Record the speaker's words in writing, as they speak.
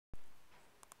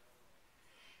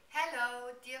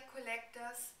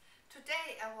collectors.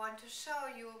 Today I want to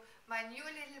show you my new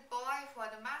little boy for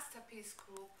the Masterpiece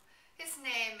Group. His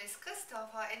name is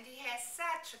Christopher and he has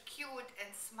such a cute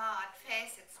and smart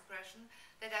face expression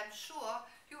that I'm sure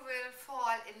you will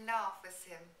fall in love with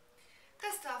him.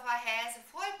 Christopher has a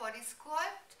full body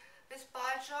sculpt with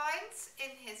ball joints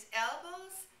in his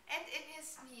elbows and in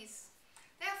his knees.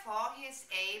 Therefore he is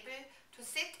able to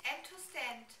sit and to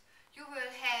stand. You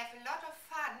will have a lot of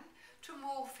fun to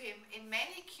move him in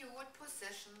many cute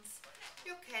positions.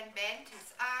 You can bend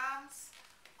his arms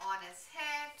on his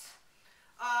head,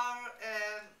 or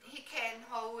he can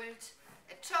hold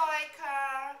a toy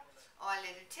car or a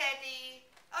little teddy,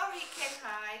 or he can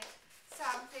hide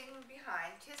something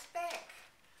behind his back.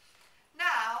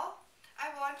 Now I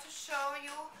want to show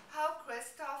you how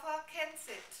Christopher can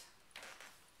sit.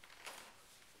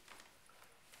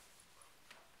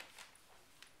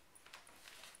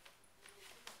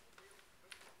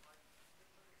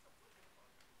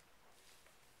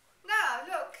 Now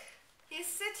look, he's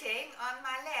sitting on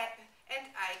my lap and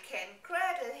I can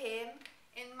cradle him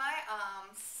in my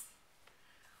arms.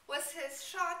 With his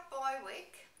short boy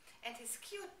wig and his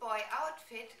cute boy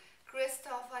outfit,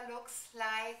 Christopher looks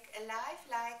like a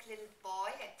lifelike little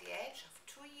boy at the age of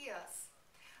 2 years.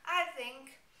 I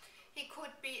think he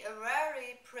could be a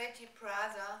very pretty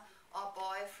brother or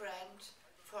boyfriend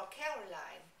for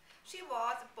Caroline. She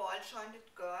was a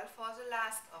ball-jointed girl for the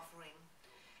last offering.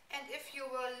 And if you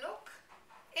will look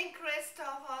in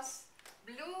Christopher's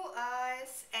blue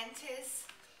eyes and his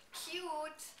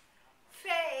cute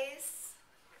face,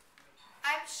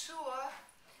 I'm sure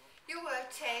you will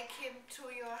take him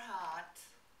to your heart.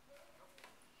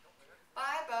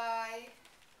 Bye bye.